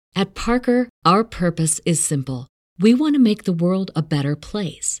At Parker, our purpose is simple. We want to make the world a better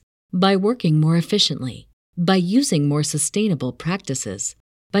place by working more efficiently, by using more sustainable practices,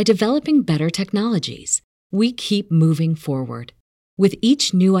 by developing better technologies. We keep moving forward. With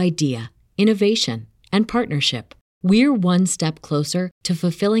each new idea, innovation, and partnership, we're one step closer to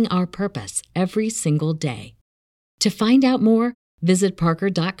fulfilling our purpose every single day. To find out more, visit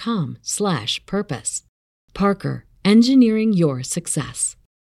parker.com/purpose. Parker, engineering your success.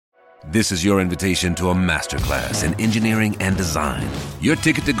 This is your invitation to a masterclass in engineering and design. Your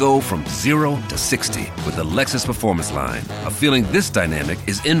ticket to go from 0 to 60 with the Lexus Performance Line. A feeling this dynamic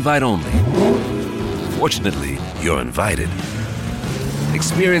is invite only. Fortunately, you're invited.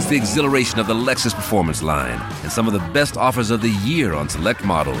 Experience the exhilaration of the Lexus Performance Line and some of the best offers of the year on select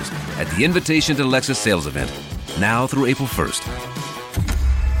models at the Invitation to Lexus sales event, now through April 1st.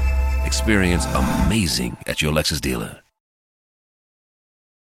 Experience amazing at your Lexus dealer.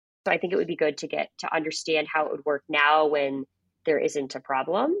 So I think it would be good to get to understand how it would work now when there isn't a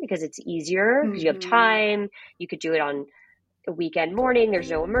problem, because it's easier because you have time. You could do it on a weekend morning.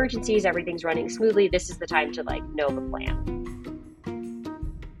 There's no emergencies. Everything's running smoothly. This is the time to know the plan.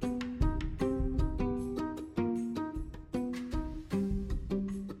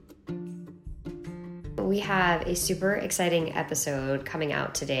 We have a super exciting episode coming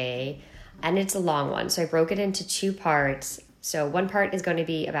out today, and it's a long one. So I broke it into two parts. So one part is going to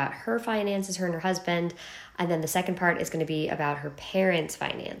be about her finances, her and her husband, and then the second part is going to be about her parents'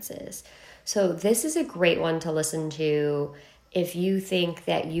 finances. So this is a great one to listen to if you think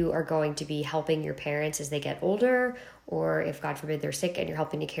that you are going to be helping your parents as they get older, or if, God forbid, they're sick and you're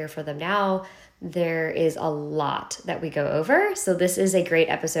helping to care for them now. There is a lot that we go over. So this is a great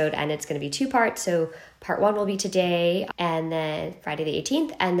episode, and it's going to be two parts. So part one will be today, and then Friday the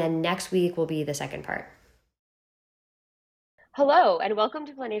 18th, and then next week will be the second part. Hello, and welcome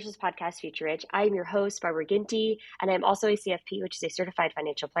to Financials Podcast Future Rich. I am your host, Barbara Ginty, and I'm also a CFP, which is a certified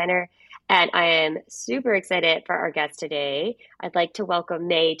financial planner. And I am super excited for our guest today. I'd like to welcome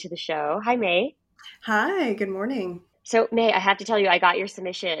May to the show. Hi, May. Hi, good morning. So, May, I have to tell you, I got your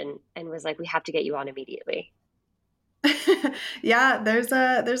submission and was like, we have to get you on immediately. Yeah, there's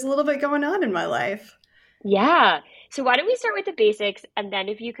a little bit going on in my life. Yeah. So why don't we start with the basics, and then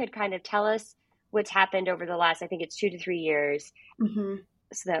if you could kind of tell us what's happened over the last, I think it's 2 to 3 years,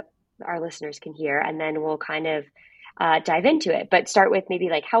 so that our listeners can hear, and then we'll kind of dive into it. But start with maybe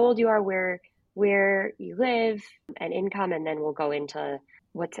how old you are, where you live, and income, and then we'll go into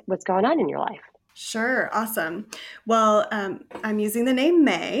what's going on in your life. Sure. Awesome. Well, I'm using the name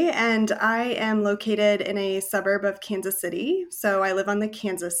May, and I am located in a suburb of Kansas City. So I live on the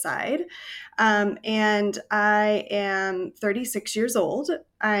Kansas side, and I am 36 years old.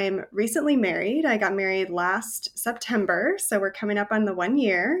 I'm recently married. I got married last September, so we're coming up on the 1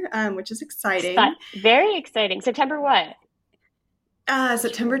 year, which is exciting. Very exciting. September what?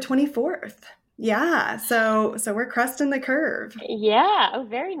 September 24th. Yeah, so we're cresting the curve. Yeah. Oh,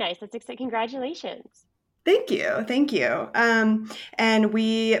 very nice. That's exciting. Congratulations. Thank you. And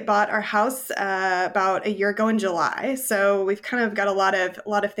we bought our house about a year ago in July, so we've kind of got a lot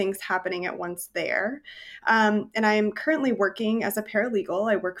of things happening at once there. And I am currently working as a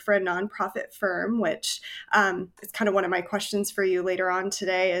paralegal. I work for a nonprofit firm, which is kind of one of my questions for you later on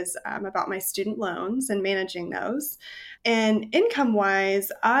today is about my student loans and managing those. And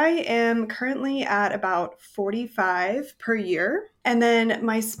income-wise, I am currently at about 45 per year. And then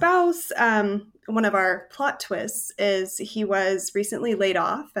my spouse, one of our plot twists is he was recently laid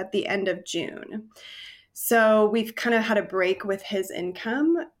off at the end of June. So we've kind of had a break with his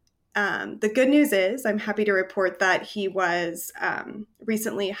income. The good news is I'm happy to report that he was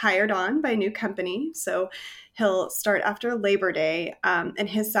recently hired on by a new company. So he'll start after Labor Day, and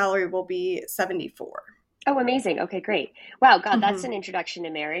his salary will be $74,000. Oh, amazing. Okay, great. Wow, God, that's an introduction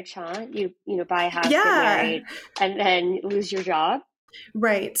to marriage, huh? You buy a house, get married, and then lose your job.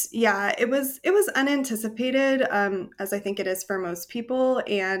 Right. Yeah, it was unanticipated, as I think it is for most people.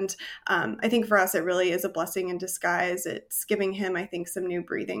 And I think for us, it really is a blessing in disguise. It's giving him, I think, some new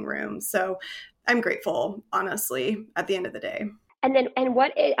breathing room. So I'm grateful, honestly, at the end of the day. And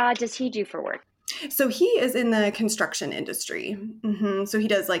what does he do for work? So he is in the construction industry. So he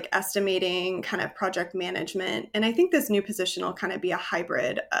does estimating, kind of project management. And I think this new position will kind of be a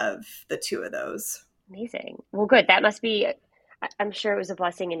hybrid of the two of those. Amazing. Well, good. That must be, I'm sure it was a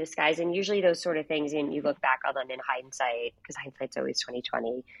blessing in disguise. And usually those sort of things, and you look back on them in hindsight, because hindsight's always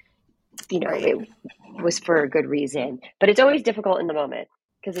 20/20, Right. It was for a good reason. But it's always difficult in the moment.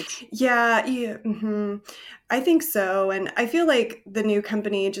 Because it's yeah. I think so. And I feel like the new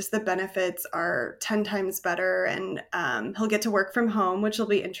company, just the benefits are 10 times better, and he'll get to work from home, which will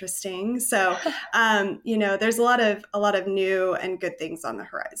be interesting. So, there's a lot of new and good things on the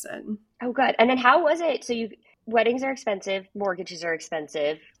horizon. Oh, good. And then how was it? So weddings are expensive, mortgages are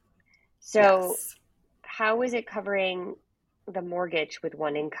expensive. So Yes. how was it covering the mortgage with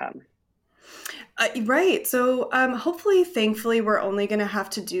one income? Right. So hopefully, thankfully, we're only going to have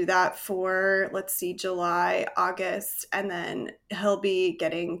to do that for, let's see, July, August, and then he'll be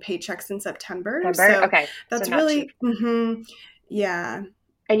getting paychecks in September. September? So Okay. So that's not too. really, yeah.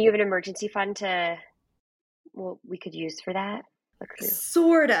 And you have an emergency fund we could use for that?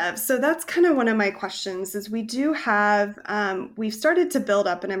 Sort of. So that's kind of one of my questions is we do have, we've started to build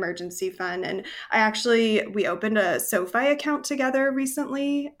up an emergency fund, and we opened a SoFi account together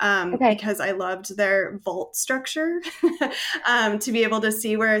recently Okay. because I loved their vault structure to be able to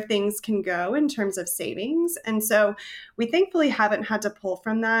see where things can go in terms of savings. And so we thankfully haven't had to pull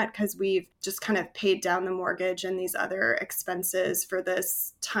from that because we've just kind of paid down the mortgage and these other expenses for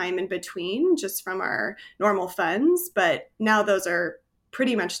this time in between just from our normal funds. But now those are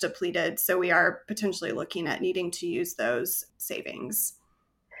pretty much depleted. So we are potentially looking at needing to use those savings.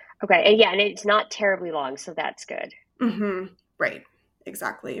 Okay. And yeah, and it's not terribly long, so that's good. Right.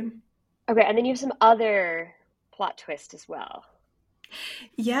 Exactly. Okay. And then you have some other plot twist as well.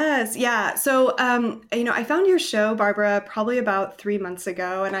 Yes, yeah. So, I found your show, Barbara, probably about 3 months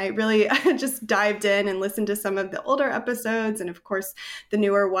ago, and I really just dived in and listened to some of the older episodes and, of course, the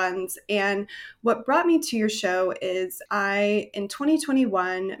newer ones. And what brought me to your show is in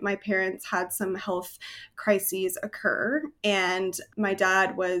 2021, my parents had some health crises occur, and my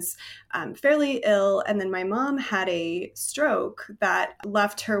dad was fairly ill, and then my mom had a stroke that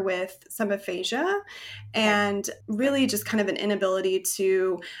left her with some aphasia and really just kind of an inability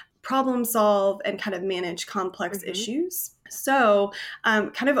to problem solve and kind of manage complex issues. So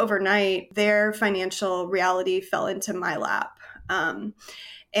kind of overnight, their financial reality fell into my lap.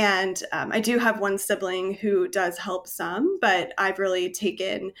 And I do have one sibling who does help some, but I've really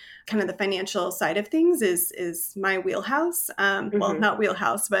taken kind of the financial side of things is my wheelhouse. Well, not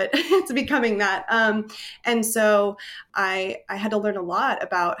wheelhouse, but it's becoming that. And so I had to learn a lot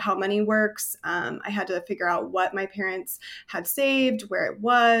about how money works. I had to figure out what my parents had saved, where it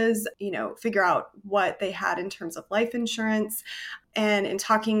was, figure out what they had in terms of life insurance. And in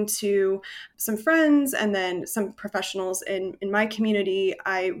talking to some friends and then some professionals in my community,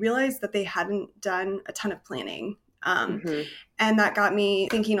 I realized that they hadn't done a ton of planning. And that got me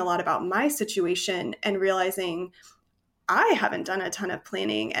thinking a lot about my situation and realizing I haven't done a ton of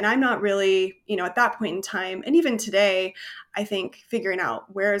planning, and I'm not really, at that point in time. And even today, I think figuring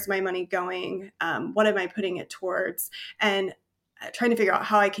out where is my money going? What am I putting it towards? And trying to figure out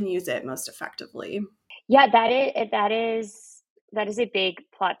how I can use it most effectively. Yeah, that is a big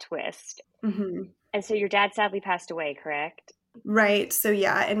plot twist. And so your dad sadly passed away, correct? Right. So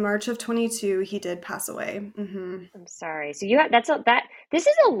yeah, in March of 22, he did pass away. I'm sorry. So this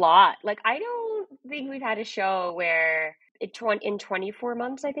is a lot. Like, I don't think we've had a show where in 24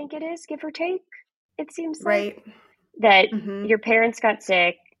 months, I think it is, give or take, it seems like, that your parents got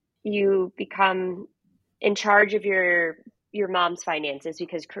sick, you become in charge of your mom's finances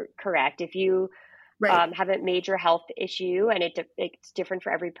because correct, if you have a major health issue, and it's different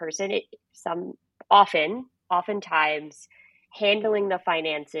for every person. Oftentimes, handling the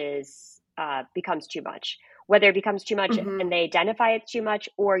finances becomes too much. Whether it becomes too much and they identify it's too much,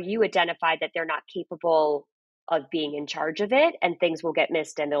 or you identify that they're not capable of being in charge of it, and things will get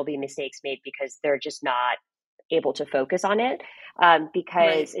missed and there'll be mistakes made because they're just not able to focus on it.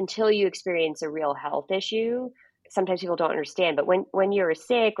 Because until you experience a real health issue, sometimes people don't understand, but when you're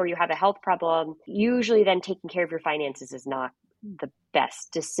sick or you have a health problem, usually then taking care of your finances is not the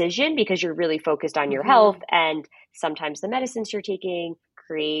best decision because you're really focused on your health, and sometimes the medicines you're taking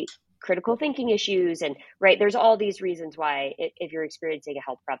create critical thinking issues. And there's all these reasons why if you're experiencing a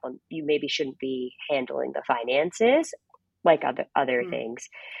health problem, you maybe shouldn't be handling the finances like other things.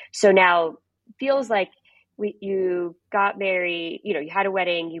 So now feels like you got married, you had a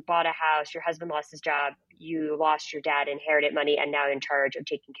wedding, you bought a house, your husband lost his job, you lost your dad, inherited money, and now in charge of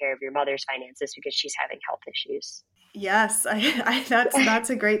taking care of your mother's finances because she's having health issues. Yes, that's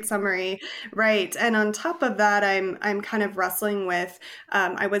a great summary, right? And on top of that, I'm kind of wrestling with.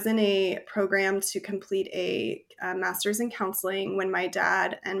 I was in a program to complete a master's in counseling when my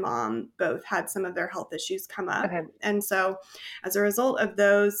dad and mom both had some of their health issues come up, and so as a result of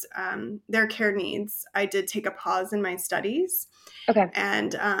those their care needs, I did take a pause in my studies.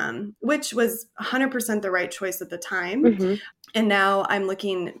 And which was 100% the right choice at the time. And now I'm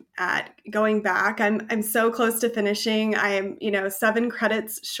looking at going back. I'm so close to finishing. I am, 7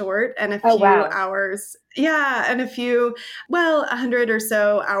 credits short and a few hours. Yeah. And 100 or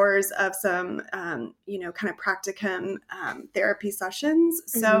so hours of some, kind of practicum therapy sessions.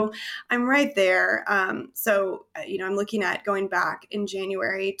 Mm-hmm. So I'm right there. I'm looking at going back in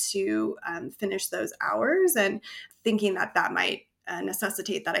January to finish those hours, and thinking that might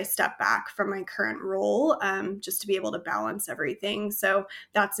necessitate that I step back from my current role, just to be able to balance everything. So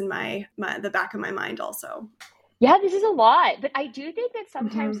that's in the back of my mind also. Yeah, this is a lot, but I do think that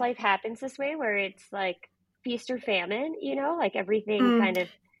sometimes life happens this way, where it's like feast or famine, like everything kind of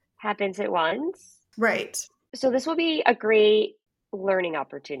happens at once. Right. So this will be a great learning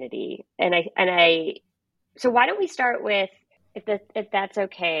opportunity. So why don't we start with, if that's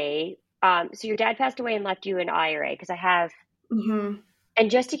okay. So your dad passed away and left you an IRA, because I have, and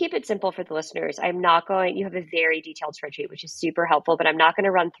just to keep it simple for the listeners, you have a very detailed spreadsheet, which is super helpful, but I'm not going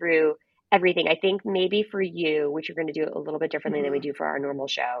to run through everything. I think maybe for you, which you're going to do a little bit differently than we do for our normal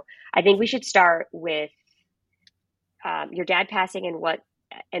show, I think we should start with your dad passing and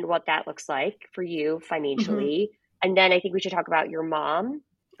what that looks like for you financially. And then I think we should talk about your mom.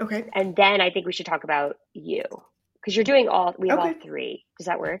 Okay. And then I think we should talk about you, because you're doing all 3. Does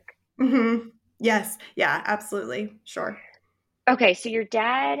that work? Yes. Yeah, absolutely. Sure. Okay. So your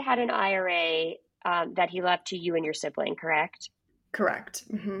dad had an IRA that he left to you and your sibling, correct? Correct.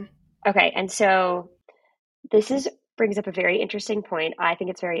 Okay. And so this brings up a very interesting point. I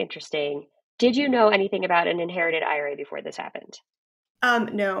think it's very interesting. Did you know anything about an inherited IRA before this happened?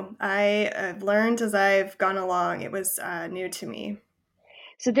 No, I've learned as I've gone along. It was new to me.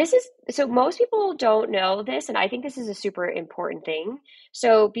 So most people don't know this, and I think this is a super important thing.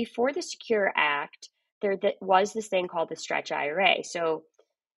 So before the Secure Act, there was this thing called the Stretch IRA. So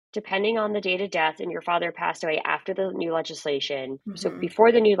depending on the date of death, and your father passed away after the new legislation. So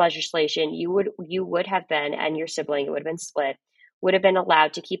before the new legislation, you would have been, and your sibling, it would have been split, would have been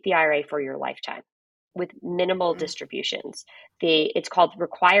allowed to keep the IRA for your lifetime with minimal distributions. It's called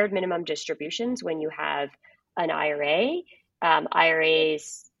required minimum distributions when you have an IRA.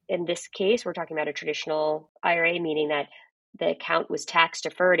 IRAs, in this case, we're talking about a traditional IRA, meaning that the account was tax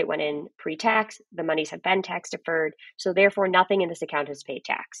deferred. It went in pre-tax. The monies have been tax deferred. So therefore, nothing in this account has paid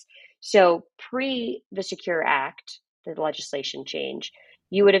tax. So pre the Secure Act, the legislation change,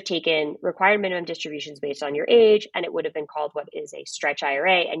 you would have taken required minimum distributions based on your age, and it would have been called what is a stretch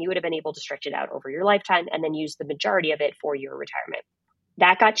IRA, and you would have been able to stretch it out over your lifetime and then use the majority of it for your retirement.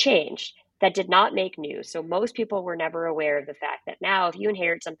 That got changed. That did not make news. So most people were never aware of the fact that now if you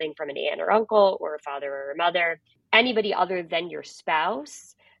inherit something from an aunt or uncle or a father or a mother, anybody other than your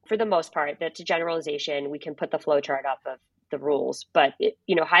spouse, for the most part, that's a generalization. We can put the flow chart up of the rules, but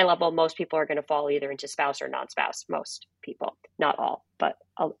high level, most people are going to fall either into spouse or non-spouse. Most people, not all, but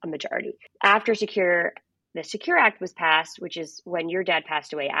a majority. After the Secure Act was passed, which is when your dad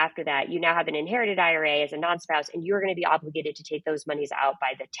passed away. After that, you now have an inherited IRA as a non-spouse, and you're going to be obligated to take those monies out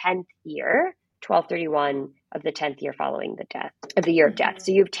by the 10th year, 12/31 of the 10th year following the death of the year of death.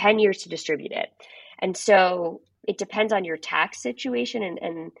 So you have 10 years to distribute it. And so it depends on your tax situation.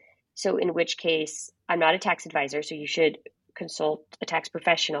 And so in which case, I'm not a tax advisor, so you should consult a tax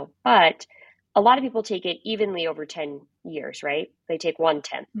professional. But a lot of people take it evenly over 10 years, right? They take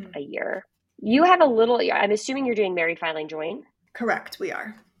 1/10 a year. You have I'm assuming you're doing married filing joint? Correct, we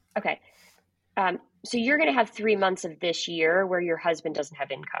are. Okay. So you're going to have 3 months of this year where your husband doesn't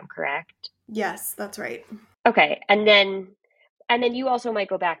have income, correct? Yes, that's right. Okay. And then you also might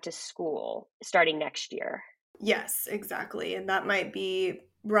go back to school starting next year. Yes, exactly. And that might be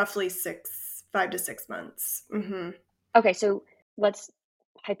roughly 5 to 6 months. Okay. So let's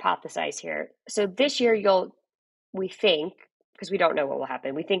hypothesize here. So this year we think, because we don't know what will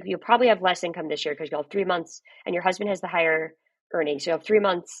happen, we think you'll probably have less income this year because you'll have 3 months and your husband has the higher earnings. So you'll have 3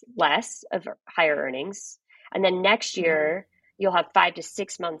 months less of higher earnings. And then next year, you'll have 5 to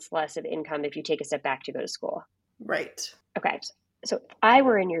 6 months less of income if you take a step back to go to school. Right. Okay. So if I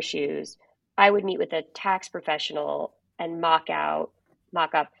were in your shoes, I would meet with a tax professional and mock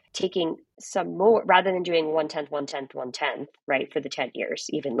up taking some more, rather than doing 1/10, 1/10, 1/10, right, for the 10 years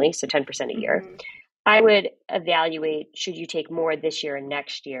evenly, so 10% a year. I would evaluate, should you take more this year and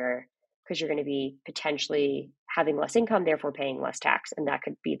next year, because you're going to be potentially having less income, therefore paying less tax, and that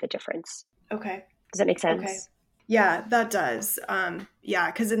could be the difference. Okay. Does that make sense? Okay. Yeah, that does.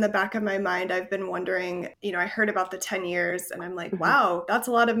 Because in the back of my mind, I've been wondering, I heard about the 10 years and I'm like, wow, that's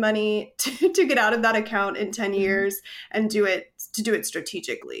a lot of money to get out of that account in 10 years and do it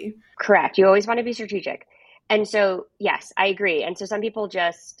strategically. Correct. You always want to be strategic. And so, yes, I agree. And so some people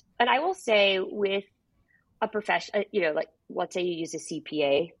and I will say with a profession, like let's say you use a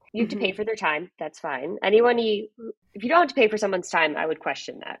CPA, you have to pay for their time. That's fine. If you don't have to pay for someone's time, I would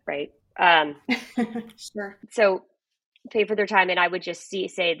question that, right? Sure. So pay for their time. And I would just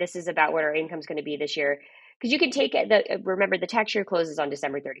say, this is about what our income is going to be this year. Because you can take it, remember the tax year closes on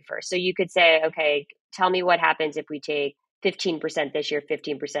December 31st. So you could say, okay, tell me what happens if we take 15% this year,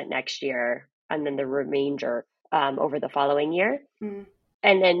 15% next year, and then the remainder over the following year. Mm.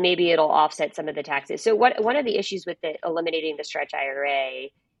 And then maybe it'll offset some of the taxes. So one of the issues with eliminating the stretch IRA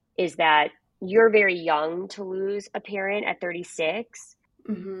is that you're very young to lose a parent at 36.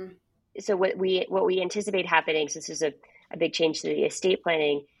 Mm-hmm. So what we anticipate happening, since this is a big change to the estate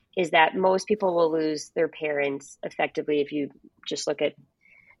planning, is that most people will lose their parents effectively. If you just look at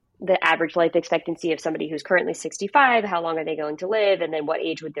the average life expectancy of somebody who's currently 65, how long are they going to live? And then what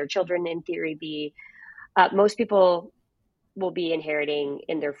age would their children in theory be? Most people will be inheriting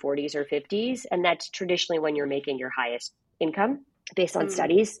in their 40s or 50s. And that's traditionally when you're making your highest income based on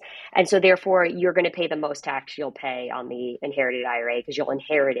studies. And so therefore you're going to pay the most tax you'll pay on the inherited IRA because you'll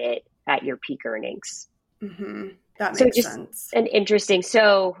inherit it at your peak earnings. Mm-hmm. That makes sense. And interesting.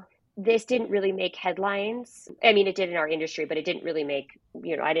 So this didn't really make headlines. I mean, it did in our industry, but it didn't really make,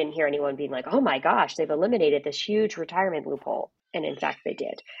 I didn't hear anyone being like, oh my gosh, they've eliminated this huge retirement loophole. And in fact, they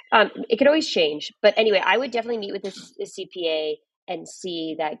did. It could always change. But anyway, I would definitely meet with this CPA and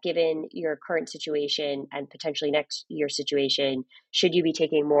see that given your current situation and potentially next year's situation, should you be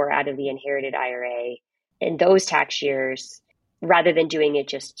taking more out of the inherited IRA in those tax years rather than doing it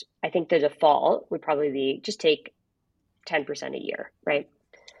just, I think the default would probably be just take 10% a year, right?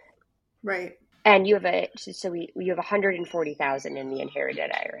 Right. And you have you have 140,000 in the inherited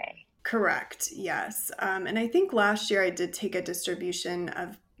IRA. Correct. Yes. And I think last year I did take a distribution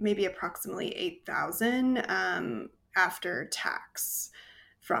of maybe approximately 8,000 after tax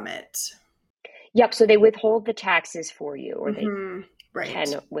from it. Yep. So they withhold the taxes for you, or they right.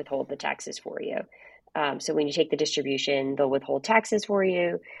 can withhold the taxes for you. So when you take the distribution, they'll withhold taxes for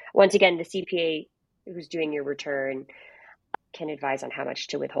you. Once again, the CPA who's doing your return can advise on how much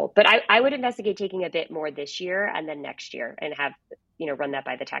to withhold. But I would investigate taking a bit more this year and then next year and have, run that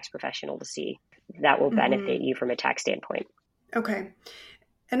by the tax professional to see if that will benefit you from a tax standpoint. Okay.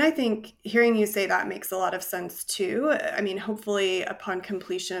 And I think hearing you say that makes a lot of sense too. I mean, hopefully upon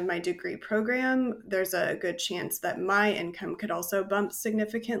completion of my degree program, there's a good chance that my income could also bump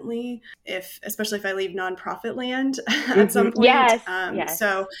significantly especially if I leave nonprofit land at some point. Yes. Yes.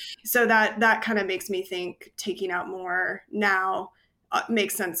 So that kind of makes me think taking out more now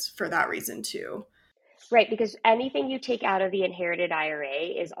makes sense for that reason too. Right. Because anything you take out of the inherited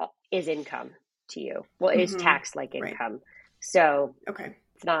IRA is income to you. Well, it is taxed like income. Right. So okay.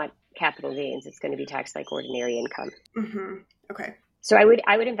 It's not capital gains. It's going to be taxed like ordinary income. Mm-hmm. Okay. So I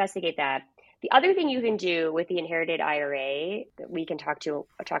would investigate that. The other thing you can do with the inherited IRA that we can talk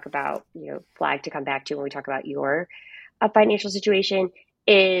about, flag to come back to when we talk about your financial situation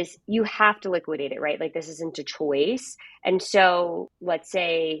is you have to liquidate it, right? Like this isn't a choice. And so let's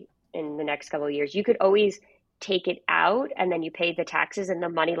say in the next couple of years, you could always take it out and then you pay the taxes and the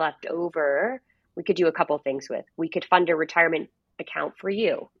money left over. We could do a couple of things with. We could fund a retirement account for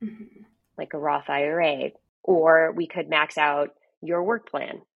you, like a Roth IRA, or we could max out your work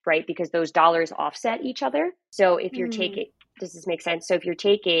plan, right? Because those dollars offset each other. So if you're taking, does this make sense? So if you're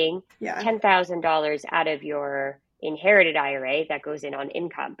taking $10,000 out of your inherited IRA, that goes in on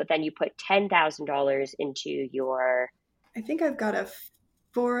income, but then you put $10,000 into your... I think I've got a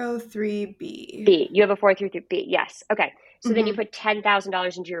 403B. You have a 403B, yes. Okay. So then you put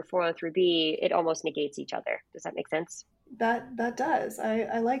 $10,000 into your 403B, it almost negates each other. Does that make sense? That does.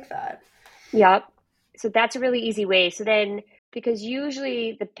 I like that. Yep. So that's a really easy way. So then, because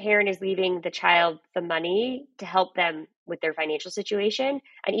usually the parent is leaving the child the money to help them with their financial situation.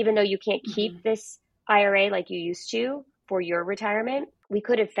 And even though you can't keep this IRA like you used to for your retirement, we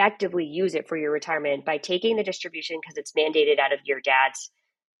could effectively use it for your retirement by taking the distribution because it's mandated out of your dad's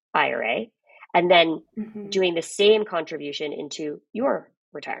IRA and then doing the same contribution into your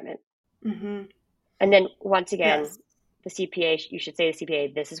retirement. And then once again, the CPA, you should say to the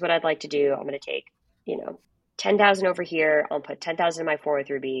CPA, this is what I'd like to do. I'm going to take, 10,000 over here. I'll put 10,000 in my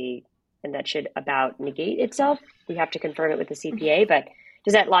 403B, and that should about negate itself. We have to confirm it with the CPA, but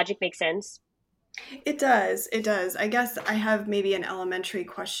does that logic make sense? It does. It does. I guess I have maybe an elementary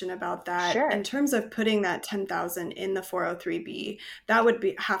question about that. Sure. In terms of putting that 10,000 in the 403B, that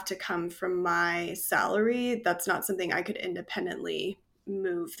would have to come from my salary. That's not something I could independently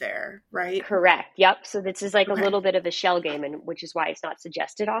move there, right? Correct. Yep. So this is like a little bit of a shell game, and which is why it's not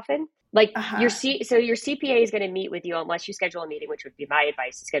suggested often. Like your CPA is going to meet with you unless you schedule a meeting, which would be my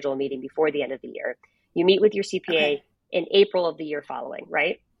advice to schedule a meeting before the end of the year. You meet with your CPA in April of the year following,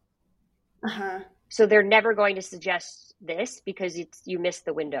 right? So they're never going to suggest this because you missed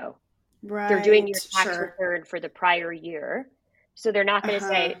the window. Right. They're doing your tax return for the prior year. So they're not going to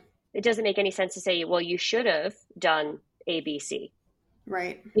say, it doesn't make any sense to say, well, you should have done ABC.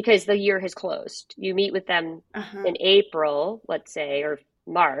 Right. Because the year has closed. You meet with them in April, let's say, or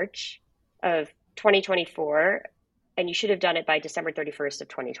March of 2024, and you should have done it by December 31st of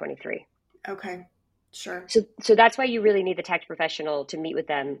 2023. Okay, sure. So that's why you really need the tax professional to meet with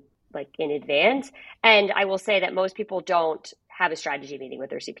them like in advance. And I will say that most people don't have a strategy meeting with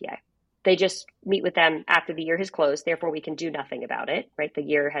their CPA. They just meet with them after the year has closed. Therefore, we can do nothing about it, right? The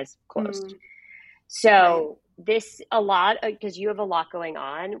year has closed. So this a lot, because you have a lot going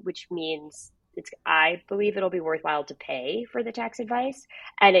on, which means I believe it'll be worthwhile to pay for the tax advice,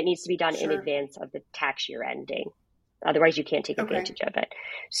 and it needs to be done in advance of the tax year ending. Otherwise, you can't take advantage of it.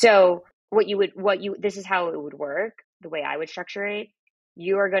 So this is how it would work. The way I would structure it,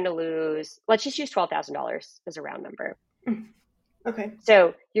 you are going to lose, let's just use $12,000 as a round number. Okay.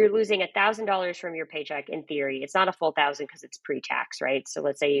 So you're losing $1,000 from your paycheck in theory. It's not a full $1,000 because it's pre-tax, right? So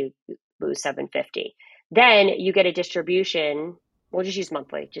let's say you lose $750. Then you get a distribution. We'll just use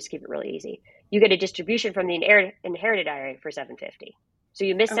monthly. Just keep it really easy. You get a distribution from the inherited IRA for $750. So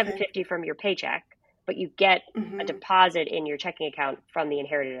you miss $750 from your paycheck, but you get a deposit in your checking account from the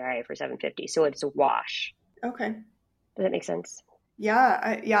inherited IRA for $750. So it's a wash. Okay. Does that make sense?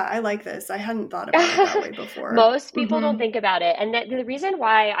 Yeah, I like this. I hadn't thought about it that way before. Most people don't think about it. And the reason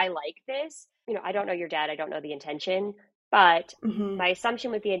why I like this, I don't know your dad. I don't know the intention, but my assumption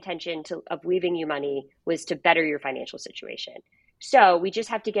with the intention of leaving you money was to better your financial situation. So we just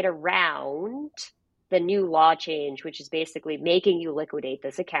have to get around the new law change, which is basically making you liquidate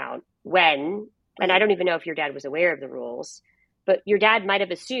this account and I don't even know if your dad was aware of the rules, but your dad might have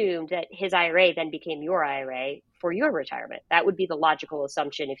assumed that his IRA then became your IRA for your retirement. That would be the logical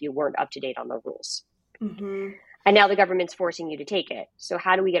assumption if you weren't up to date on the rules. And now the government's forcing you to take it. So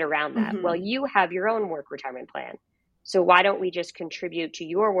how do we get around that? Well, you have your own work retirement plan. So why don't we just contribute to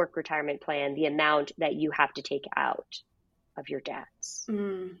your work retirement plan the amount that you have to take out of your dad's?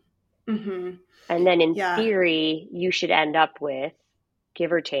 And then in theory, you should end up with,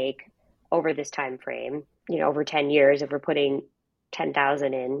 give or take, over this time frame, over 10 years, if we're putting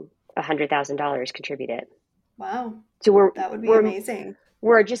 $10,000 in, $100,000 contributed. Wow. So that would be amazing.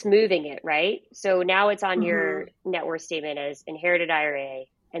 We're just moving it, right? So now it's on your net worth statement as inherited IRA.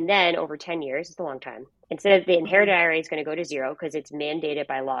 And then over 10 years, it's a long time. Instead of the inherited IRA is going to go to zero because it's mandated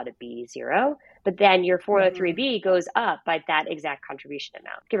by law to be zero. But then your 403B goes up by that exact contribution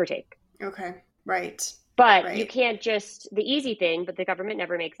amount, give or take. Okay. Right. But you can't the easy thing, but the government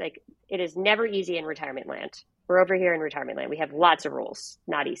never makes it is never easy in retirement land. We're over here in retirement land. We have lots of rules,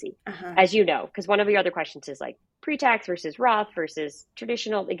 not easy, as you know, because one of your other questions is pre-tax versus Roth versus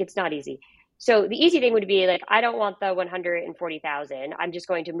traditional. It's not easy. So the easy thing would be I don't want the $140,000. I'm just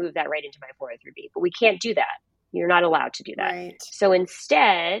going to move that right into my 403B, but we can't do that. You're not allowed to do that. Right. So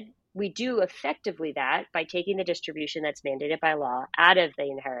instead, we do effectively that by taking the distribution that's mandated by law out of the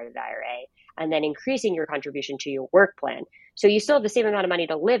inherited IRA and then increasing your contribution to your work plan. So you still have the same amount of money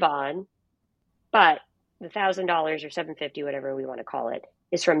to live on, but the $1,000 or $750, whatever we want to call it,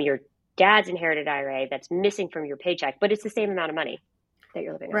 is from your dad's inherited IRA that's missing from your paycheck, but it's the same amount of money that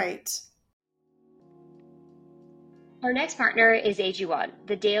you're living on. Right. Our next partner is AG1,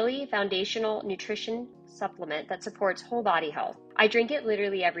 the daily foundational nutrition supplement that supports whole body health. I drink it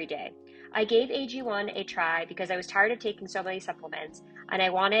literally every day. I gave AG1 a try because I was tired of taking so many supplements and I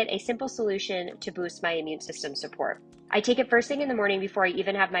wanted a simple solution to boost my immune system support. I take it first thing in the morning before I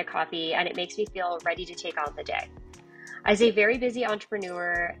even have my coffee, and it makes me feel ready to take on the day. As a very busy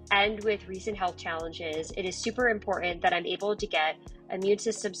entrepreneur and with recent health challenges, it is super important that I'm able to get immune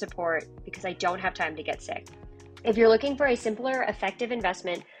system support because I don't have time to get sick. If you're looking for a simpler, effective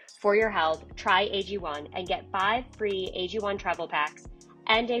investment for your health, try AG1 and get 5 free AG1 travel packs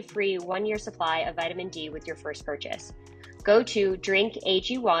and a free 1-year supply of vitamin D with your first purchase. Go to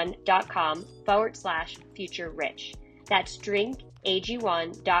drinkag1.com/future-rich. That's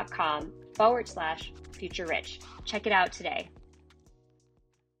drinkag1.com/future-rich. Check it out today.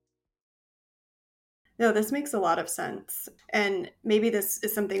 No, this makes a lot of sense. And maybe this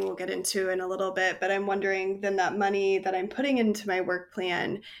is something we'll get into in a little bit, but I'm wondering then that money that I'm putting into my work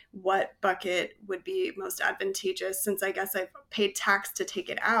plan, what bucket would be most advantageous since I guess I've paid tax to take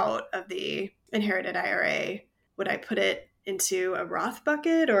it out of the inherited IRA. Would I put it into a Roth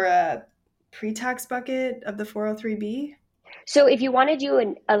bucket or a pre-tax bucket of the 403B? So if you want to do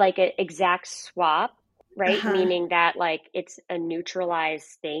an exact swap, right? Meaning that like it's a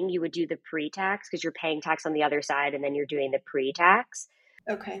neutralized thing. You would do the pre-tax because you're paying tax on the other side and then you're doing the pre-tax.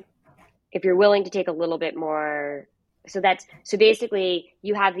 Okay. If you're willing to take a little bit more, so basically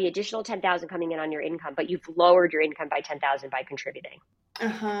you have the additional 10,000 coming in on your income, but you've lowered your income by 10,000 by contributing.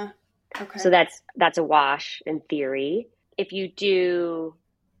 Okay. So that's a wash in theory. If you do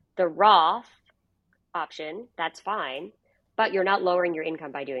the Roth option, that's fine, but you're not lowering your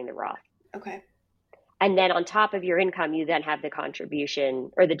income by doing the Roth. Okay. And then on top of your income, you then have the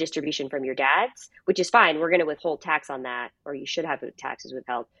contribution or the distribution from your dad's, which is fine. We're going to withhold tax on that, or you should have taxes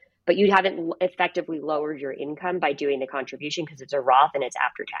withheld. But you haven't effectively lowered your income by doing the contribution because it's a Roth and it's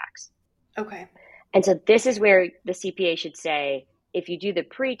after tax. Okay. And so this is where the CPA should say, if you do the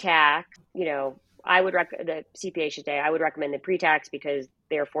pre-tax, the CPA should say, I would recommend the pre-tax because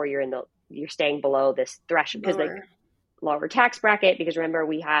therefore you're staying below this threshold because lower tax bracket. Because remember,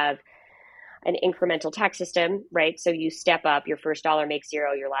 we have an incremental tax system, right? So you step up, your first dollar makes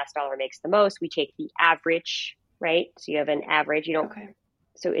zero, your last dollar makes the most. We take the average, right? So you have an average,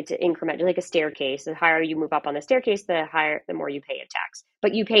 so it's an increment, like a staircase. The higher you move up on the staircase, the more you pay a tax.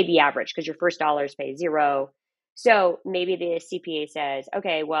 But you pay the average because your first dollars pay zero. So maybe the CPA says,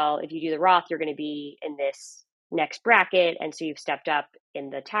 okay, well, if you do the Roth, you're going to be in this next bracket. And so you've stepped up in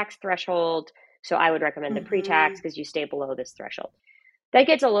the tax threshold. So I would recommend the pre-tax because you stay below this threshold. That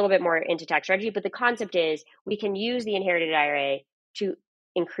gets a little bit more into tax strategy, but the concept is we can use the inherited IRA to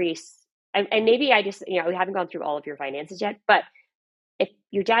increase, and maybe I just, we haven't gone through all of your finances yet, but if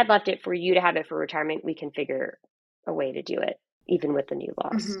your dad left it for you to have it for retirement, we can figure a way to do it, even with the new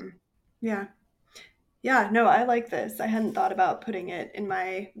laws. Yeah. Yeah, no, I like this. I hadn't thought about putting it in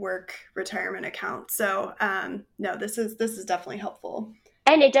my work retirement account. So, no, this is definitely helpful.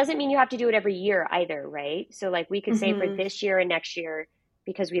 And it doesn't mean you have to do it every year either, right? So like we could say for this year and next year,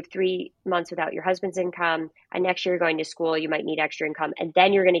 because we have 3 months without your husband's income, and next year you're going to school, you might need extra income, and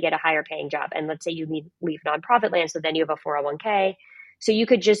then you're going to get a higher paying job. And let's say you leave nonprofit land, so then you have a 401k. So you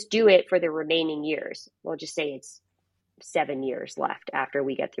could just do it for the remaining years. We'll just say it's 7 years left after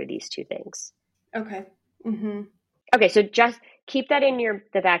we get through these two things. Okay. Okay, so just keep that in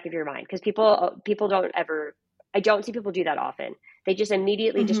the back of your mind, because people don't ever, I don't see people do that often. They just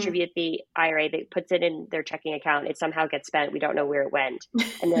immediately distribute the IRA, that puts it in their checking account. It somehow gets spent. We don't know where it went.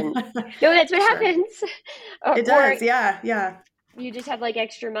 And then, no, that's what happens. It does. Yeah. You just have like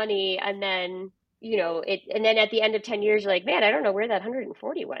extra money. And then, and then at the end of 10 years, you're like, man, I don't know where that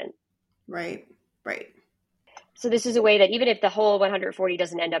 140 went. Right. So this is a way that even if the whole 140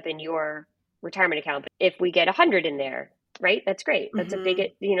 doesn't end up in your retirement account, but if we get 100 in there, right? That's great. That's a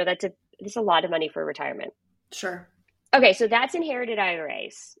big, that's a lot of money for retirement. Sure. Okay, so that's inherited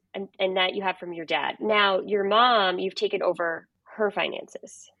IRAs and that you have from your dad. Now, your mom, you've taken over her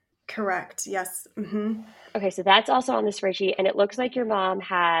finances. Correct. Yes. Okay, so that's also on the spreadsheet, and it looks like your mom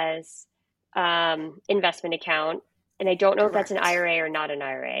has investment account, and I don't know if that's an IRA or not an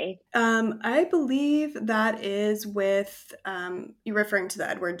IRA. I believe that is with, you're referring to the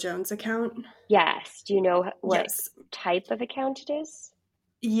Edward Jones account? Yes. Do you know what type of account it is?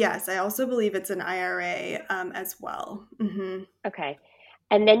 Yes, I also believe it's an IRA as well. Okay.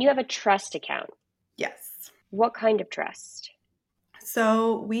 And then you have a trust account. Yes. What kind of trust?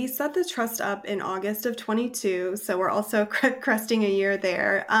 So we set the trust up in August of 22. So we're also cresting a year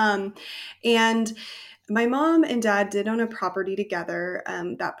there. And my mom and dad did own a property together.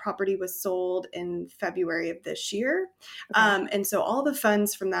 That property was sold in February of this year. Okay. And so all the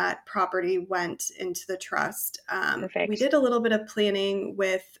funds from that property went into the trust. We did a little bit of planning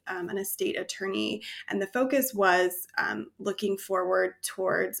with an estate attorney, and the focus was looking forward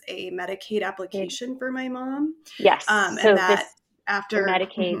towards a Medicaid application for my mom. Yes. And so that after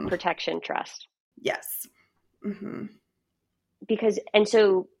Medicaid protection trust. Yes. Because, and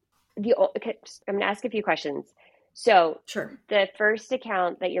so I'm going to ask a few questions. So sure. The first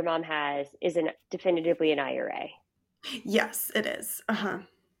account that your mom has is definitively an IRA. Yes, it is.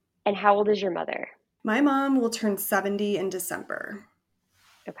 And how old is your mother? My mom will turn 70 in December.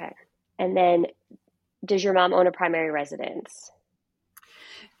 Okay. And then does your mom own a primary residence?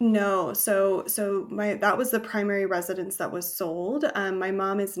 No. So that was the primary residence that was sold. My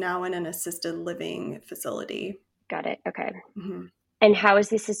mom is now in an assisted living facility. Got it. Okay. And how is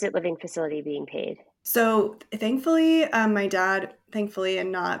the assisted living facility being paid? So thankfully, my dad, thankfully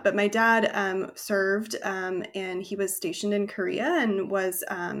and not, but my dad served and he was stationed in Korea and was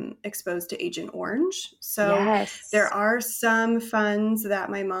exposed to Agent Orange. So Yes. there are some funds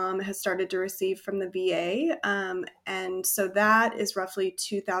that my mom has started to receive from the VA. And so that is roughly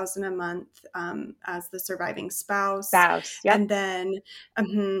 $2,000 a month as the surviving spouse. Yep. And then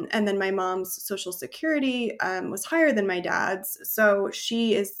my mom's Social Security was higher than my dad's. So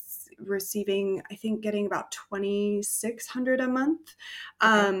she is receiving, I think, getting about $2,600 a month.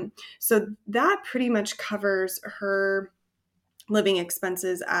 Okay. So that pretty much covers her living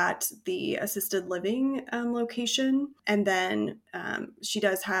expenses at the assisted living location. And then she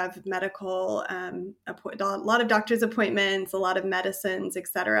does have medical, a lot of doctor's appointments, a lot of medicines,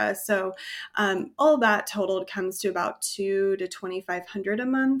 etc. So all that totaled comes to about $2,000 to $2,500 a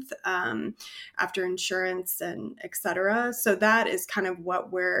month after insurance and etc. So that is kind of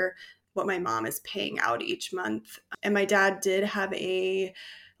what my mom is paying out each month. And my dad did have a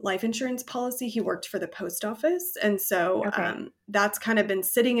life insurance policy. He worked for the post office. And so that's kind of been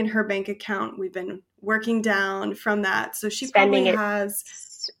sitting in her bank account. We've been working down from that. So she Spending probably it. has,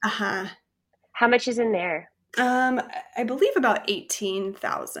 How much is in there? I believe about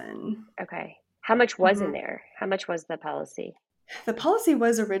 18,000. Okay. How much was in there? How much was the policy? The policy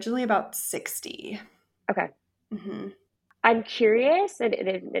was originally about 60. Okay. I'm curious,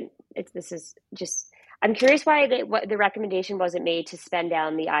 I'm curious why what the recommendation wasn't made to spend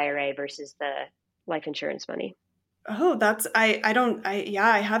down the IRA versus the life insurance money. Oh, I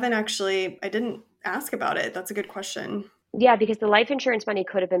didn't ask about it. That's a good question. Yeah, because the life insurance money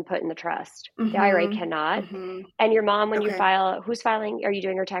could have been put in the trust. The IRA cannot. And your mom, when you file, who's filing? Are you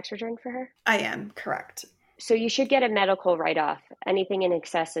doing her tax return for her? I am, correct. So you should get a medical write-off, anything in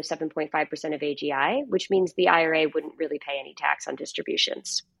excess of 7.5% of AGI, which means the IRA wouldn't really pay any tax on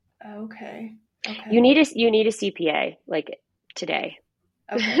distributions. Okay. You need a CPA like today.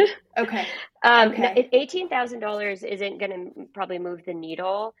 Okay. $18,000 isn't going to probably move the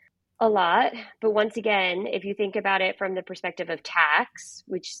needle a lot, but once again, if you think about it from the perspective of tax,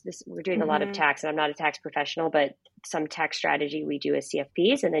 we're doing a lot of tax, and I'm not a tax professional, but some tax strategy we do as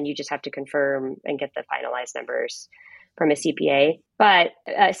CFPs, and then you just have to confirm and get the finalized numbers from a CPA. But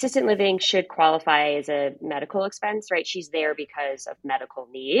assisted living should qualify as a medical expense, right? She's there because of medical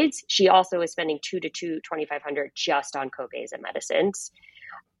needs. She also is spending $2,000 to $2,500 just on copays and medicines.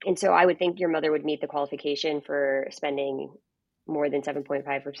 And so I would think your mother would meet the qualification for spending more than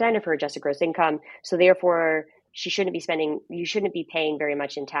 7.5% of her adjusted gross income. So therefore, you shouldn't be paying very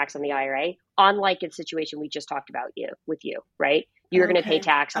much in tax on the IRA, unlike the situation we just talked about with you, right? You're going to pay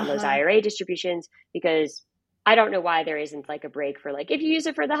tax on those IRA distributions because I don't know why there isn't like a break for like, if you use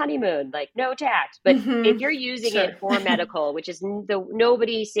it for the honeymoon, like no tax. But if you're using it for medical, which is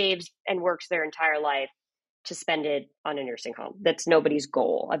nobody saves and works their entire life to spend it on a nursing home. That's nobody's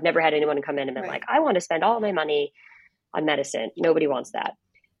goal. I've never had anyone come in and been like, I want to spend all my money on medicine. Nobody wants that.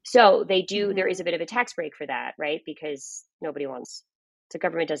 So they do, there is a bit of a tax break for that, right? Because the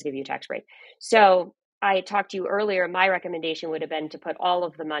government does give you a tax break. So I talked to you earlier, my recommendation would have been to put all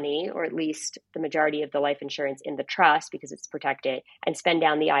of the money, or at least the majority of the life insurance, in the trust because it's protected, and spend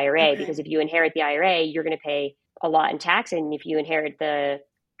down the IRA. Because if you inherit the IRA, you're going to pay a lot in tax. And if you inherit the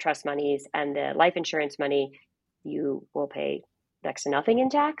trust monies and the life insurance money, you will pay next to nothing in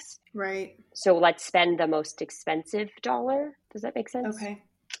tax. Right. So let's spend the most expensive dollar. Does that make sense? Okay.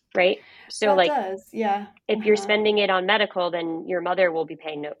 Right. So that does. Yeah. If you're spending it on medical, then your mother will be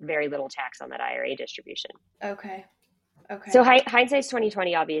paying very little tax on that IRA distribution. Okay. So hindsight's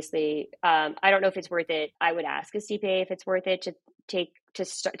 2020, obviously. I don't know if it's worth it. I would ask a CPA if it's worth it to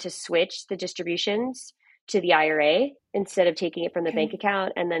switch the distributions to the IRA instead of taking it from the bank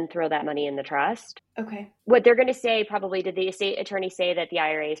account and then throw that money in the trust. Okay. What they're going to say, probably, did the estate attorney say that the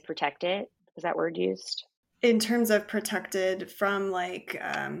IRA is protected? Was that word used? In terms of protected from like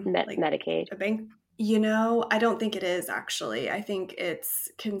Medicaid, a bank, I don't think it is actually. I think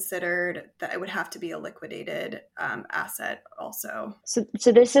it's considered that it would have to be a liquidated asset also. So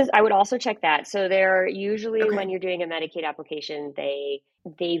this is, I would also check that. So they're usually when you're doing a Medicaid application, they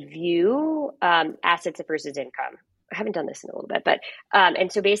view assets versus income. I haven't done this in a little bit, but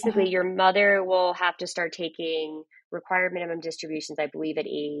and so basically your mother will have to start taking required minimum distributions, I believe at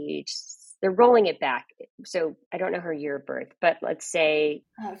age, they're rolling it back. So I don't know her year of birth, but let's say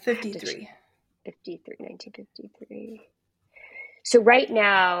 1953. So right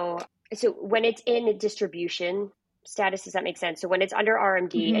now, so when it's in a distribution status, does that make sense? So when it's under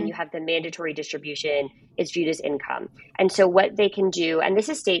RMD and you have the mandatory distribution, it's viewed as income. And so what they can do, and this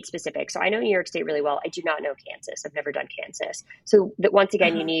is state specific. So I know New York State really well. I do not know Kansas. I've never done Kansas. So that once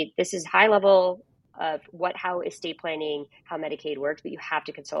again, you need, this is high level of how estate planning, how Medicaid works, but you have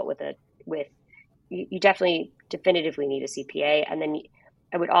to consult with you definitely definitively need a CPA. And then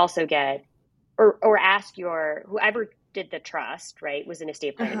I would also get, or ask whoever did the trust, right, was an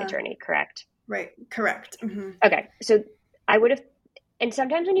estate planning attorney, correct? Right. Correct. Mm-hmm. Okay. So I would have, and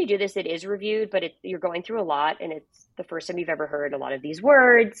sometimes when you do this, it is reviewed, but you're going through a lot, and it's the first time you've ever heard a lot of these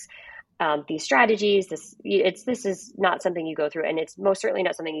words, these strategies. This is not something you go through, and it's most certainly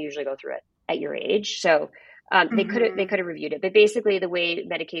not something you usually go through at your age. So they could have reviewed it, but basically the way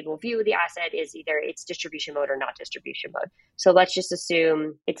Medicaid will view the asset is either it's distribution mode or not distribution mode. So let's just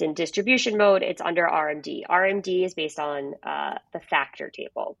assume it's in distribution mode. It's under RMD. RMD is based on the factor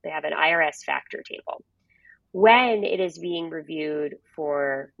table. They have an IRS factor table. When it is being reviewed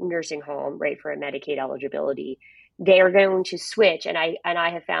for nursing home, right, for a Medicaid eligibility, they are going to switch. And I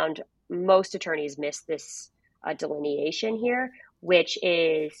have found most attorneys miss this delineation here, which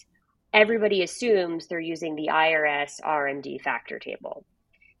is everybody assumes they're using the IRS RMD factor table.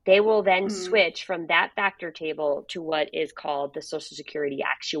 They will then switch from that factor table to what is called the Social Security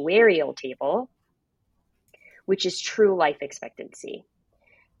actuarial table, which is true life expectancy.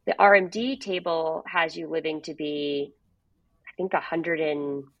 The RMD table has you living to be, I think,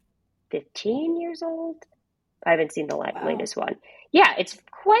 115 years old. I haven't seen the latest one. Yeah, it's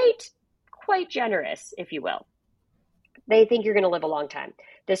quite generous, if you will. They think you're going to live a long time.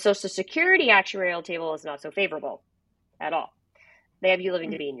 The Social Security actuarial table is not so favorable at all. They have you living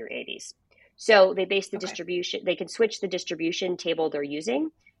to be in your 80s. So they base the distribution. They can switch the distribution table they're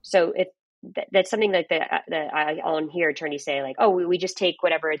using. So if that's something that I'll hear attorneys say, like, oh, we just take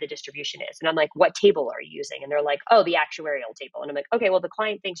whatever the distribution is. And I'm like, what table are you using? And they're like, oh, the actuarial table. And I'm like, okay, well, the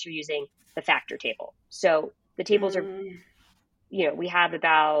client thinks you're using the factor table. So the tables are, we have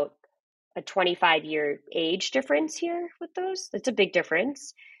about a 25-year age difference here with those. That's a big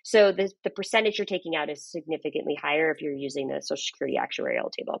difference. So the percentage you're taking out is significantly higher if you're using the Social Security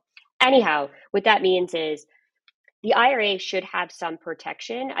actuarial table. Anyhow, what that means is the IRA should have some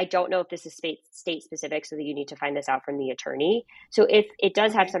protection. I don't know if this is state specific, so that you need to find this out from the attorney. So if it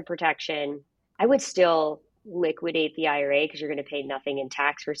does have some protection, I would still liquidate the IRA because you're going to pay nothing in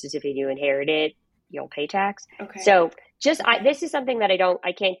tax versus if you inherit it, you'll pay tax. Okay. So this is something that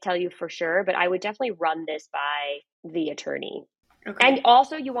I can't tell you for sure, but I would definitely run this by the attorney. Okay. And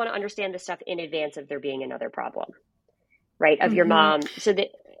also you want to understand the stuff in advance of there being another problem, right? Of your mom. So the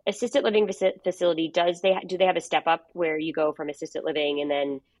assisted living facility, do they have a step up where you go from assisted living and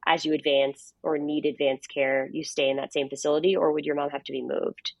then as you advance or need advanced care, you stay in that same facility, or would your mom have to be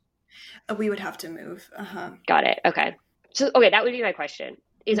moved? We would have to move. Got it. Okay. So, that would be my question,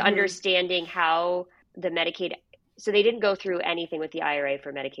 is understanding how the Medicaid. So they didn't go through anything with the IRA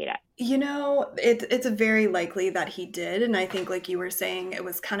for Medicaid. It's very likely that he did. And I think, like you were saying, it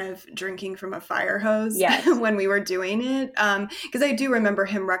was kind of drinking from a fire hose when we were doing it. Because I do remember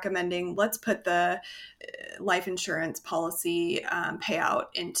him recommending, let's put the life insurance policy payout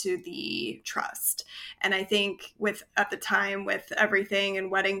into the trust. And I think at the time with everything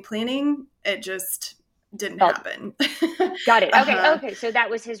and wedding planning, it just didn't happen. Got it. Okay. So that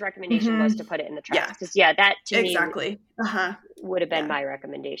was his recommendation, was to put it in the trust. Because that to me would have been my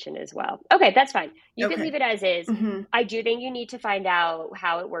recommendation as well. Okay, that's fine. You can leave it as is. I do think you need to find out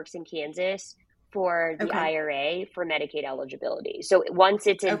how it works in Kansas for the IRA for Medicaid eligibility. So once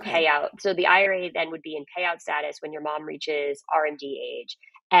it's in payout, so the IRA then would be in payout status when your mom reaches RMD age,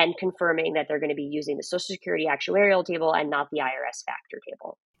 and confirming that they're going to be using the Social Security actuarial table and not the IRS factor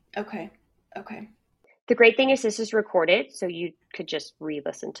table. Okay. The great thing is this is recorded, so you could just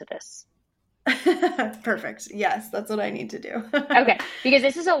re-listen to this. Perfect. Yes, that's what I need to do. Okay, because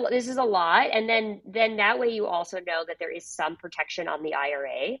this is a lot, and then that way you also know that there is some protection on the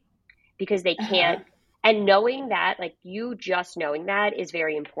IRA, because they can't. And knowing that, like you just knowing that is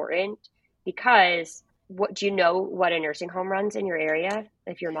very important, because do you know what a nursing home runs in your area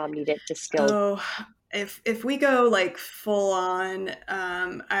if your mom needed to still? If we go like full on,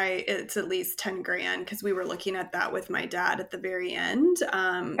 it's at least 10 grand, because we were looking at that with my dad at the very end.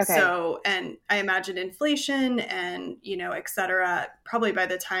 So, and I imagine inflation and, et cetera, probably by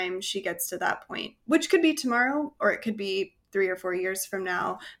the time she gets to that point, which could be tomorrow, or it could be 3 or 4 years from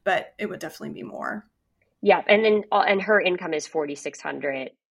now, but it would definitely be more. Yeah. And then, and her income is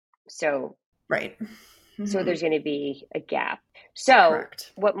 $4,600. So, right. So there's going to be a gap. So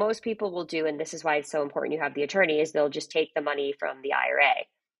what most people will do, and this is why it's so important you have the attorney, is they'll just take the money from the IRA,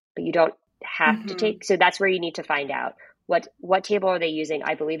 but you don't have to take. So that's where you need to find out what table are they using.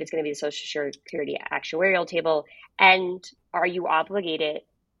 I believe it's going to be the Social Security actuarial table. And are you obligated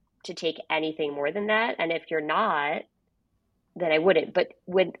to take anything more than that? And if you're not, then I wouldn't. But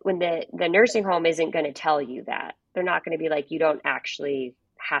when the nursing home isn't going to tell you that, they're not going to be like, you don't actually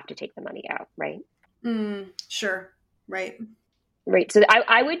have to take the money out, right? Sure. Right. Right. So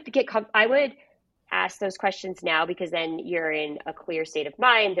I would ask those questions now, because then you're in a clear state of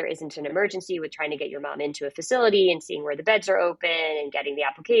mind. There isn't an emergency with trying to get your mom into a facility and seeing where the beds are open and getting the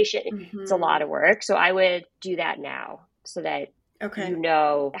application. It's a lot of work. So I would do that now so that you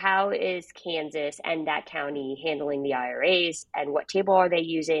know, how is Kansas and that county handling the IRAs, and what table are they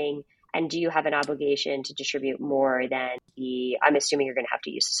using? And do you have an obligation to distribute more than I'm assuming you're going to have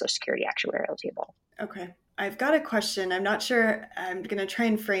to use the Social Security actuarial table. Okay. I've got a question. I'm not sure. I'm going to try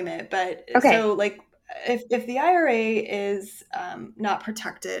and frame it, but so like if the IRA is not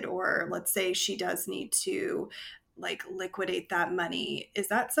protected, or let's say she does need to like liquidate that money, is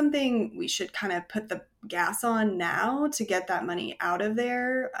that something we should kind of put the gas on now to get that money out of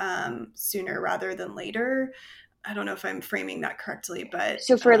there sooner rather than later? I don't know if I'm framing that correctly, but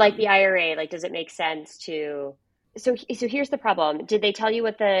so for like the IRA, like, does it make sense to? So here's the problem. Did they tell you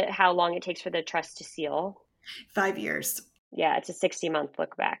how long it takes for the trust to seal? 5 years. Yeah, it's a 60-month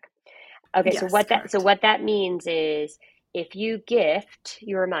look back. Okay, yes, so what that means is if you gift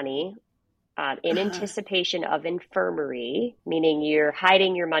your money in anticipation of infirmary, meaning you're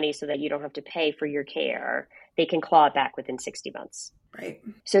hiding your money so that you don't have to pay for your care, they can claw it back within 60 months. Right.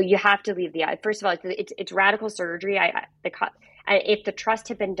 So you have to leave first of all, it's radical surgery. If the trust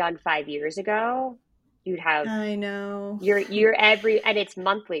had been done 5 years ago, you'd have, I know, you're and it's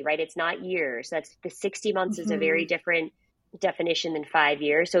monthly, right? It's not years. That's the 60 months is a very different definition than 5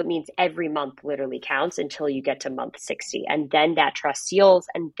 years. So it means every month literally counts until you get to month 60. And then that trust seals,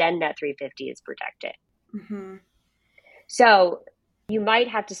 and then that 350 is protected. So you might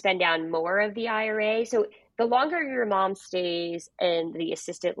have to spend down more of the IRA. So the longer your mom stays in the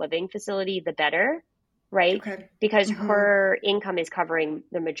assisted living facility, the better, right? Okay. Because her income is covering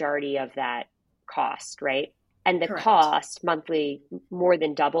the majority of that cost, right? And the cost monthly more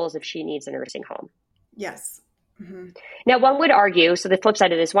than doubles if she needs a nursing home. Yes. Now, one would argue, so the flip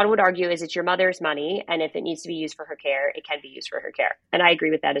side of this, one would argue is it's your mother's money, and if it needs to be used for her care, it can be used for her care. And I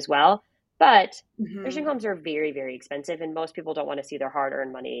agree with that as well. But nursing homes are very, very expensive, and most people don't want to see their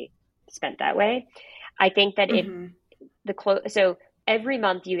hard-earned money spent that way. I think that so every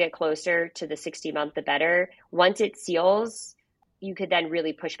month you get closer to the 60-month, the better. Once it seals, you could then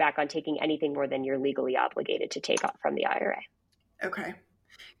really push back on taking anything more than you're legally obligated to take off from the IRA. Okay.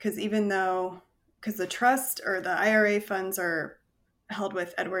 Because the trust or the IRA funds are held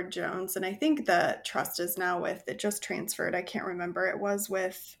with Edward Jones. And I think the trust is now it just transferred. I can't remember. It was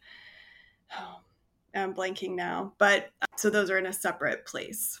with, I'm blanking now. But so those are in a separate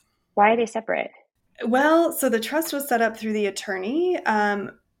place. Why are they separate? Well, so the trust was set up through the attorney.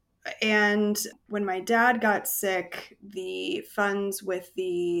 And when my dad got sick, the funds with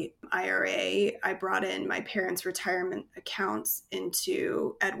the IRA, I brought in my parents' retirement accounts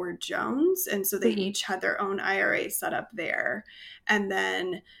into Edward Jones. And so they each had their own IRA set up there. And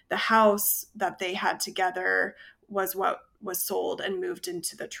then the house that they had together was what was sold and moved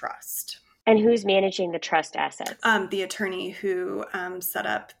into the trust. And who's managing the trust assets? The attorney who set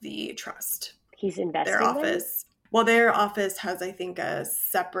up the trust. He's investing their office. Well, their office has, I think, a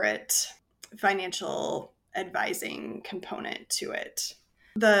separate financial advising component to it.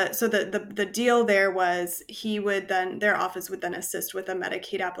 The deal there was their office would then assist with a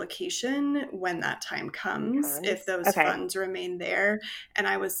Medicaid application when that time comes, if those funds remain there. And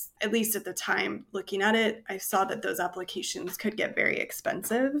I was, at least at the time looking at it, I saw that those applications could get very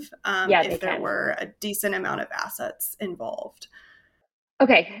expensive if there were a decent amount of assets involved.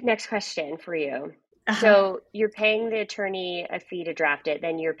 Okay, next question for you. So you're paying the attorney a fee to draft it,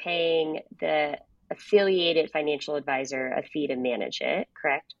 then you're paying the affiliated financial advisor a fee to manage it,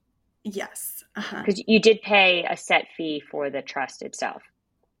 correct? Yes. Because you did pay a set fee for the trust itself,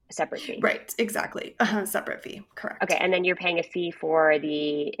 a separate fee. Right, exactly. Separate fee, correct. Okay, and then you're paying a fee for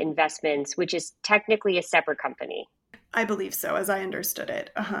the investments, which is technically a separate company. I believe so, as I understood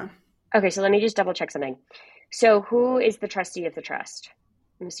it. Okay, so let me just double check something. So who is the trustee of the trust?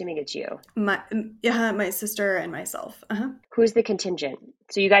 I'm assuming it's you. My sister and myself. Who's the contingent?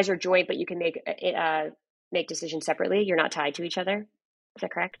 So you guys are joint, but you can make decisions separately. You're not tied to each other. Is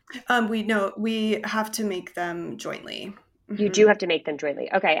that correct? We have to make them jointly. You do have to make them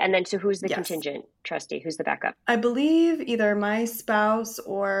jointly. Okay, and then so who's the contingent trustee? Who's the backup? I believe either my spouse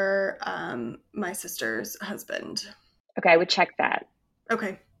or my sister's husband. Okay, I would check that.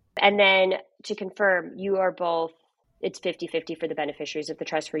 Okay. And then to confirm, you are both. It's 50-50 for the beneficiaries of the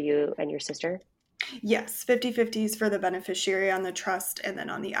trust for you and your sister? Yes, 50-50s for the beneficiary on the trust and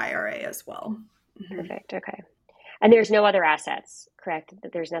then on the IRA as well. Perfect. Okay. And there's no other assets, correct?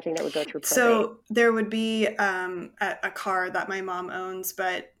 There's nothing that would go through probate. So there would be a car that my mom owns,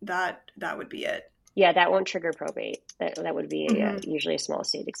 but that would be it. Yeah, that won't trigger probate. That would be usually a small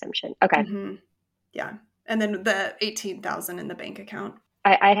estate exemption. Okay. Mm-hmm. Yeah. And then the $18,000 in the bank account.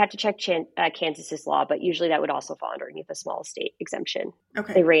 I'd have to check Kansas's law, but usually that would also fall underneath a small estate exemption.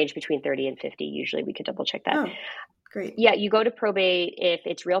 Okay. They range between 30 and 50. Usually we could double check that. Oh, great. Yeah, you go to probate if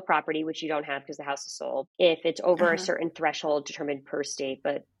it's real property, which you don't have because the house is sold. If it's over a certain threshold determined per state,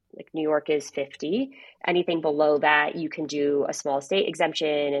 but like New York is 50, anything below that, you can do a small estate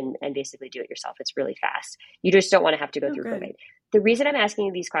exemption and basically do it yourself. It's really fast. You just don't want to have to go through probate. The reason I'm asking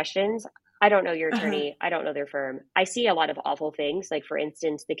you these questions, I don't know your attorney. I don't know their firm. I see a lot of awful things. Like, for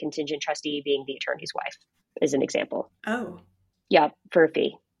instance, the contingent trustee being the attorney's wife is an example. Oh. Yeah, for a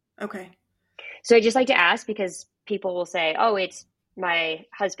fee. Okay. So I just like to ask because people will say, oh, it's my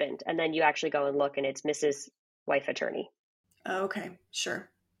husband. And then you actually go and look and it's Mrs. Wife Attorney. Okay, sure.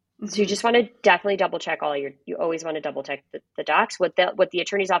 Mm-hmm. So you just want to definitely double check you always want to double check the docs. What the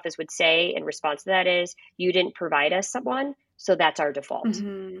attorney's office would say in response to that is, you didn't provide us someone, so that's our default.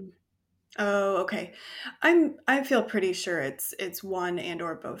 Mm-hmm. Oh, okay. I feel pretty sure it's one and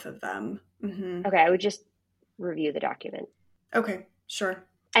or both of them. Mm-hmm. Okay, I would just review the document. Okay, sure.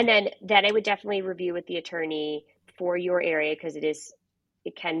 And then I would definitely review with the attorney for your area because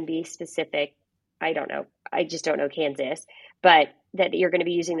it can be specific. I don't know. I just don't know Kansas, but that you're going to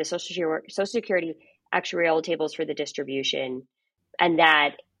be using the Social Security actuarial tables for the distribution, and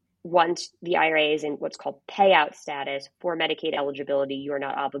that once the IRA is in what's called payout status for Medicaid eligibility, you are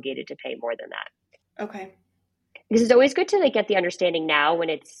not obligated to pay more than that. Okay. Because it's always good to get the understanding now when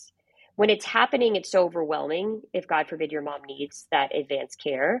it's happening. It's so overwhelming. If God forbid your mom needs that advanced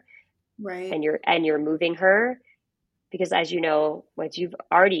care, right, and you're moving her, because as you know, what you've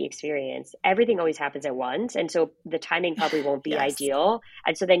already experienced, everything always happens at once, and so the timing probably won't be ideal.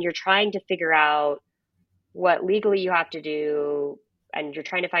 And so then you're trying to figure out what legally you have to do. And you're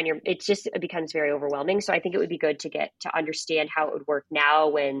trying to find it becomes very overwhelming. So I think it would be good to get to understand how it would work now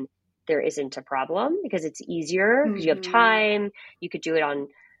when there isn't a problem, because it's easier because you have time. You could do it on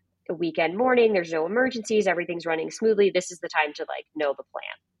a weekend morning. There's no emergencies. Everything's running smoothly. This is the time to know the plan,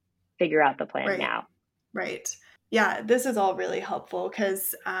 figure out the plan now. Right. Yeah. This is all really helpful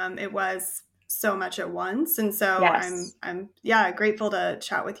because it was so much at once. And so yes. I'm grateful to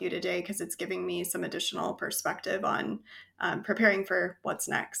chat with you today because it's giving me some additional perspective on preparing for what's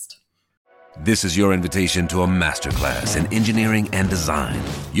next. This is your invitation to a masterclass in engineering and design.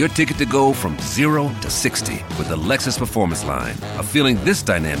 Your ticket to go from 0 to 60 with the Lexus Performance Line. A feeling this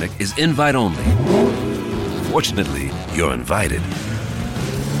dynamic is invite only. Fortunately, you're invited.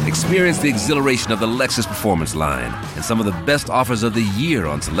 Experience the exhilaration of the Lexus Performance Line and some of the best offers of the year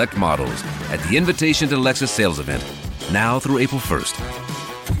on select models at the Invitation to Lexus sales event, now through April 1st.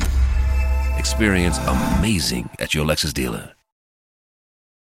 Experience amazing at your Lexus dealer.